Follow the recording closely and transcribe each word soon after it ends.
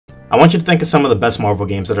I want you to think of some of the best Marvel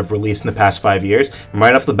games that have released in the past 5 years, and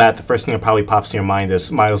right off the bat, the first thing that probably pops in your mind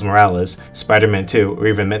is Miles Morales, Spider-Man 2, or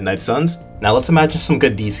even Midnight Suns. Now let's imagine some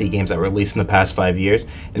good DC games that were released in the past 5 years,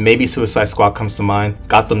 and maybe Suicide Squad comes to mind,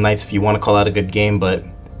 Gotham Knights if you want to call that a good game, but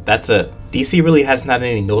that's it. DC really hasn't had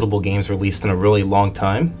any notable games released in a really long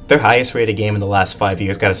time. Their highest rated game in the last 5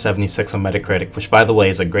 years got a 76 on Metacritic, which by the way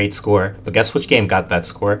is a great score, but guess which game got that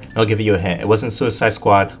score? I'll give you a hint. It wasn't Suicide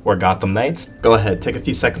Squad or Gotham Knights. Go ahead, take a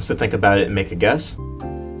few seconds to think about it and make a guess.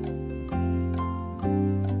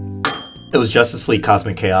 It was Justice League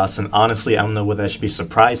Cosmic Chaos, and honestly, I don't know whether I should be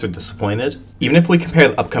surprised or disappointed. Even if we compare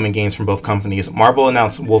the upcoming games from both companies, Marvel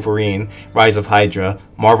announced Wolverine, Rise of Hydra,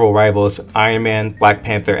 Marvel Rivals, Iron Man, Black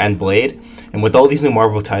Panther, and Blade. And with all these new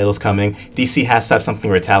Marvel titles coming, DC has to have something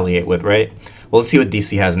to retaliate with, right? Well, let's see what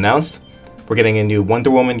DC has announced. We're getting a new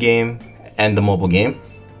Wonder Woman game and the mobile game.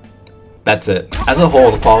 That's it. As a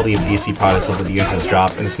whole, the quality of DC products over the years has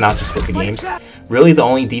dropped, and it's not just with the games. Really, the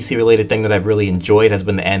only DC related thing that I've really enjoyed has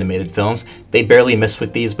been the animated films. They barely miss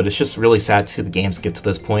with these, but it's just really sad to see the games get to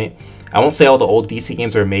this point. I won't say all the old DC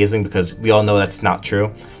games are amazing because we all know that's not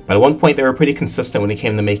true, but at one point they were pretty consistent when it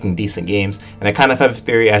came to making decent games, and I kind of have a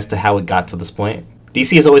theory as to how it got to this point.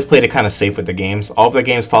 DC has always played it kind of safe with their games. All of their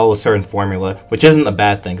games follow a certain formula, which isn't a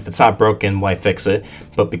bad thing. If it's not broken, why fix it?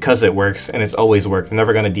 But because it works, and it's always worked, they're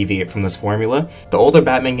never going to deviate from this formula. The older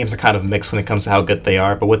Batman games are kind of mixed when it comes to how good they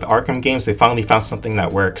are, but with the Arkham games, they finally found something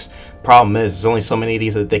that works. Problem is, there's only so many of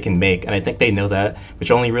these that they can make, and I think they know that,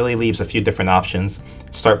 which only really leaves a few different options.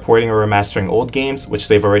 Start porting or remastering old games, which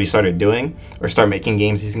they've already started doing, or start making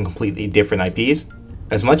games using completely different IPs.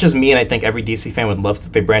 As much as me and I think every DC fan would love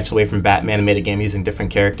that they branched away from Batman and made a game using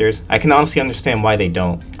different characters, I can honestly understand why they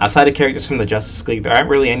don't. Outside of characters from the Justice League, there aren't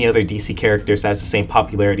really any other DC characters that has the same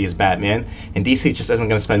popularity as Batman, and DC just isn't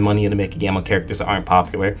going to spend money to make a game on characters that aren't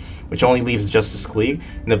popular, which only leaves the Justice League,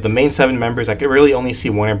 and of the main 7 members, I could really only see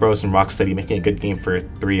Warner Bros. And Rocksteady making a good game for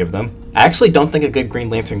 3 of them. I actually don't think a good Green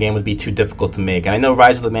Lantern game would be too difficult to make, and I know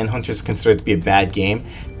Rise of the Manhunter is considered to be a bad game,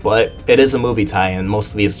 but it is a movie tie-in, and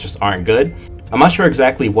most of these just aren't good. I'm not sure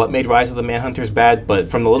exactly what made Rise of the Manhunters bad, but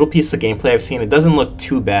from the little piece of gameplay I've seen, it doesn't look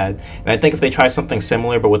too bad, and I think if they try something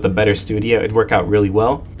similar but with a better studio, it'd work out really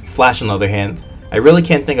well. Flash, on the other hand, I really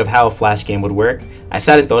can't think of how a Flash game would work. I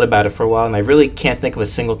sat and thought about it for a while, and I really can't think of a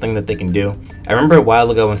single thing that they can do. I remember a while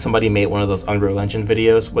ago when somebody made one of those Unreal Engine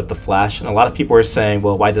videos with the Flash, and a lot of people were saying,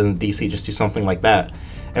 well, why doesn't DC just do something like that?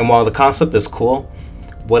 And while the concept is cool,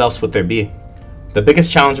 what else would there be? The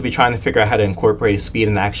biggest challenge will be trying to figure out how to incorporate speed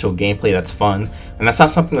in actual gameplay that's fun, and that's not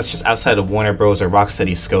something that's just outside of Warner Bros. Or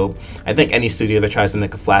Rocksteady's scope. I think any studio that tries to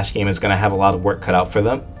make a Flash game is going to have a lot of work cut out for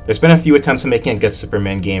them. There's been a few attempts at making a good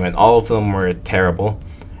Superman game, and all of them were terrible.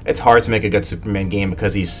 It's hard to make a good Superman game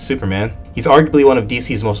because he's Superman. He's arguably one of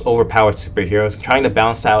DC's most overpowered superheroes, and trying to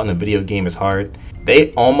balance that out in a video game is hard.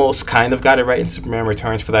 They almost kind of got it right in Superman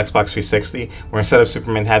Returns for the Xbox 360, where instead of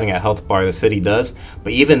Superman having a health bar, the city does,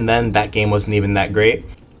 but even then, that game wasn't even that great.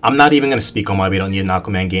 I'm not even going to speak on why we don't need an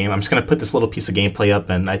Aquaman game. I'm just going to put this little piece of gameplay up,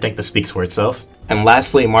 and I think this speaks for itself. And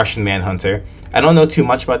lastly, Martian Manhunter. I don't know too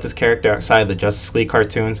much about this character outside of the Justice League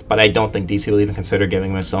cartoons, but I don't think DC will even consider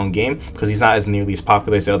giving him his own game, because he's not as nearly as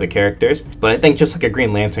popular as the other characters. But I think just like a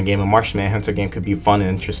Green Lantern game, a Martian Manhunter game could be fun and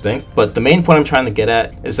interesting. But the main point I'm trying to get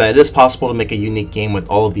at is that it is possible to make a unique game with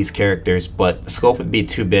all of these characters, but the scope would be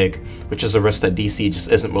too big, which is a risk that DC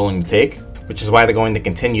just isn't willing to take. Which is why they're going to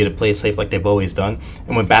continue to play safe like they've always done.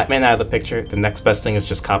 And with Batman out of the picture, the next best thing is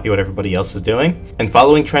just copy what everybody else is doing. And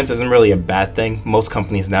following trends isn't really a bad thing. Most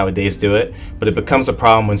companies nowadays do it, but it becomes a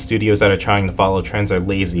problem when studios that are trying to follow trends are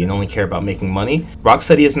lazy and only care about making money.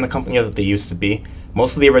 Rocksteady isn't the company that they used to be.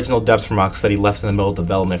 Most of the original devs from Rocksteady left in the middle of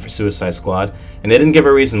development for Suicide Squad, and they didn't give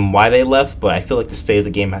a reason why they left, but I feel like the state of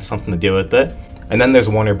the game has something to do with it. And then there's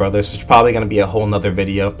Warner Brothers, which is probably going to be a whole nother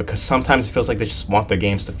video, because sometimes it feels like they just want their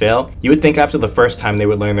games to fail. You would think after the first time they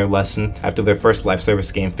would learn their lesson, after their first live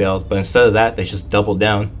service game failed, but instead of that, they just doubled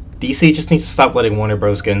down. DC just needs to stop letting Warner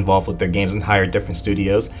Bros. Get involved with their games and hire different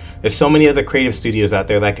studios. There's so many other creative studios out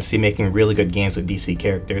there that I can see making really good games with DC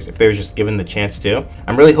characters if they were just given the chance to.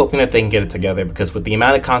 I'm really hoping that they can get it together, because with the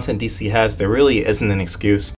amount of content DC has, there really isn't an excuse.